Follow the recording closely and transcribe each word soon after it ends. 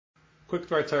Quick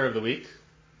Dvar Torah of the week.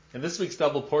 In this week's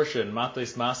double portion,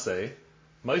 Matot Masei,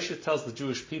 Moshe tells the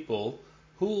Jewish people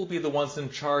who will be the ones in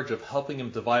charge of helping him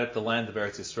divide up the land of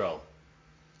Eretz Yisrael.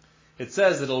 It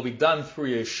says that it will be done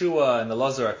through Yeshua and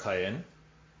Elazar HaKayin,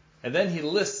 and then he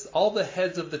lists all the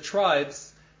heads of the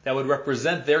tribes that would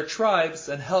represent their tribes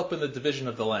and help in the division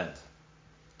of the land.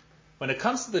 When it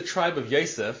comes to the tribe of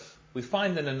Yosef, we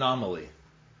find an anomaly.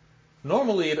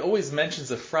 Normally, it always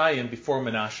mentions Ephraim before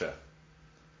Menashe.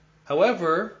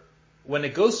 However, when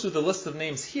it goes through the list of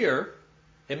names here,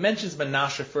 it mentions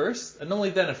Menashe first, and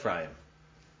only then Ephraim.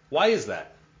 Why is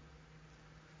that?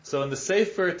 So in the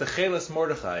Sefer Techeles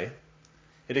Mordechai,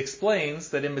 it explains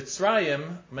that in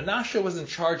Mitzrayim, Menashe was in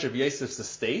charge of Yosef's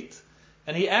estate,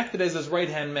 and he acted as his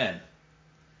right-hand man.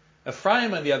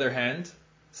 Ephraim, on the other hand,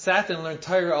 sat and learned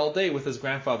Torah all day with his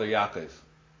grandfather Yaakov.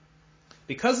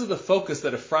 Because of the focus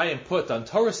that Ephraim put on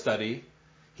Torah study,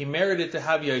 he merited to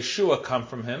have Yeshua come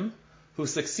from him, who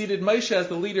succeeded Moshe as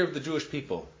the leader of the Jewish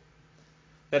people.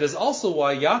 That is also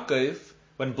why Yaakov,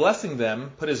 when blessing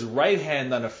them, put his right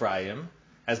hand on Ephraim,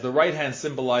 as the right hand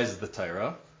symbolizes the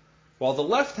Torah, while the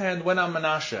left hand went on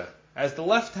Menashe, as the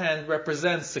left hand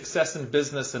represents success in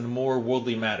business and more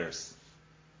worldly matters.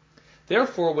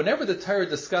 Therefore, whenever the Torah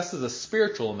discusses a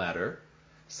spiritual matter,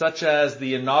 such as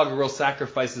the inaugural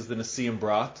sacrifices the Nesiim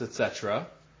brought, etc.,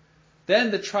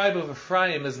 then the tribe of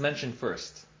Ephraim is mentioned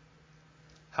first.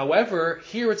 However,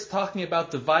 here it's talking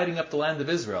about dividing up the land of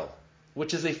Israel,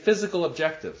 which is a physical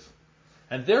objective,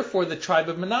 and therefore the tribe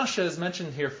of Menashe is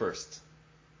mentioned here first.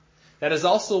 That is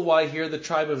also why here the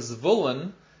tribe of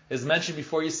Zvulun is mentioned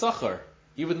before Yisachar,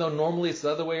 even though normally it's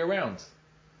the other way around.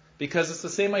 Because it's the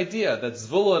same idea that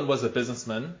Zvulun was a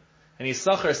businessman, and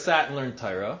Yisachar sat and learned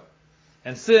Torah,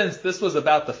 and since this was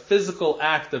about the physical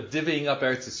act of divvying up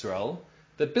Eretz Yisrael,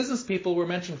 the business people were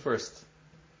mentioned first.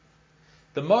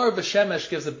 The Mar V'Shemesh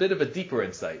gives a bit of a deeper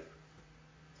insight.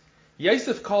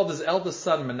 Yosef called his eldest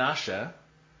son Menashe,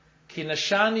 Ki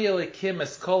nashani elikim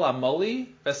eskol amoli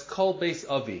v'eskol beis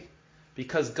avi,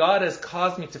 because God has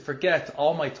caused me to forget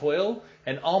all my toil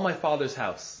and all my father's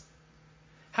house.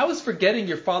 How is forgetting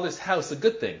your father's house a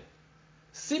good thing?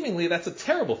 Seemingly that's a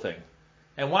terrible thing.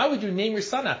 And why would you name your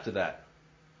son after that?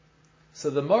 So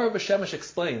the Mar V'Shemesh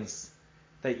explains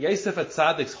that Yosef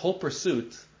HaTzadik's whole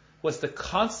pursuit was to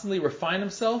constantly refine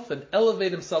himself and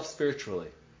elevate himself spiritually.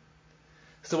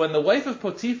 So when the wife of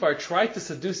Potiphar tried to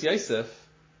seduce Yosef,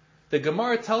 the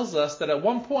Gemara tells us that at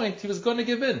one point he was going to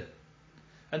give in,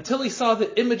 until he saw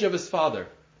the image of his father,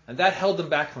 and that held him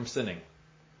back from sinning.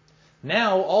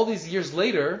 Now, all these years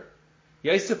later,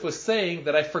 Yosef was saying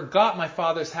that I forgot my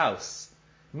father's house,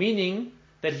 meaning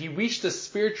that he reached a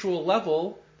spiritual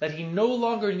level that he no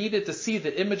longer needed to see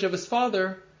the image of his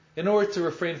father in order to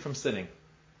refrain from sinning.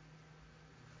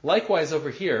 Likewise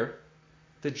over here,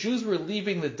 the Jews were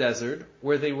leaving the desert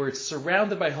where they were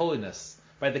surrounded by holiness,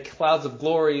 by the clouds of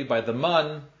glory, by the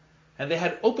man, and they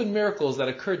had open miracles that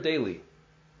occurred daily.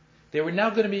 They were now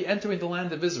going to be entering the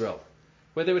land of Israel,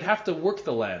 where they would have to work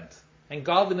the land, and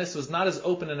godliness was not as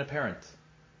open and apparent.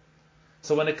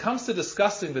 So when it comes to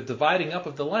discussing the dividing up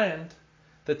of the land,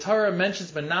 the Torah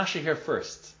mentions Menashe here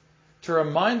first, to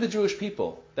remind the Jewish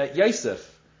people that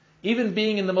Yosef, even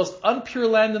being in the most impure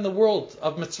land in the world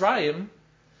of Mitzrayim,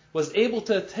 was able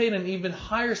to attain an even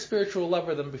higher spiritual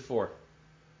level than before.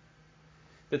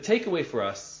 The takeaway for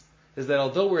us is that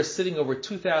although we're sitting over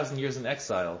 2,000 years in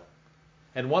exile,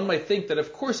 and one might think that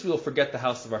of course we will forget the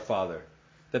house of our father,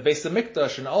 the Beis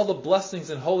HaMikdash and all the blessings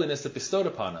and holiness it bestowed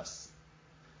upon us,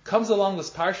 comes along this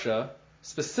parsha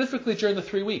specifically during the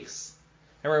 3 weeks,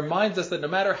 and reminds us that no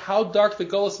matter how dark the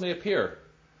Golus may appear,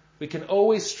 we can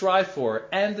always strive for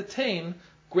and attain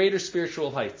greater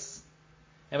spiritual heights.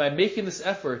 And by making this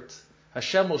effort,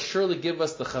 Hashem will surely give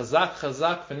us the chazak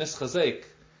v'nis chazek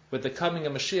with the coming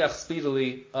of Mashiach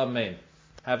speedily. Amen.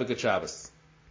 Have a good Shabbos.